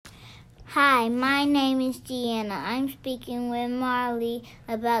Hi, my name is Geyanna. I'm speaking with Marley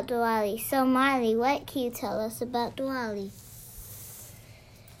about Diwali. So Marley, what can you tell us about Diwali?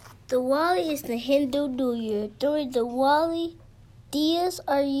 Diwali is the Hindu New Year. During Diwali, diyas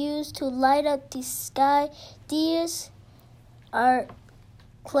are used to light up the sky. Diyas are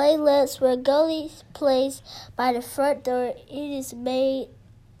clay lamps regularly placed by the front door. It is made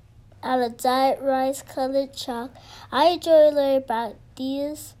out of dyed rice-colored chalk. I enjoy learning about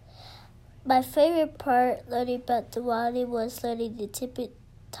diyas. My favorite part learning about Diwali was learning the different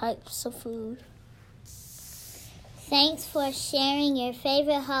types of food. Thanks for sharing your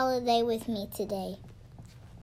favorite holiday with me today.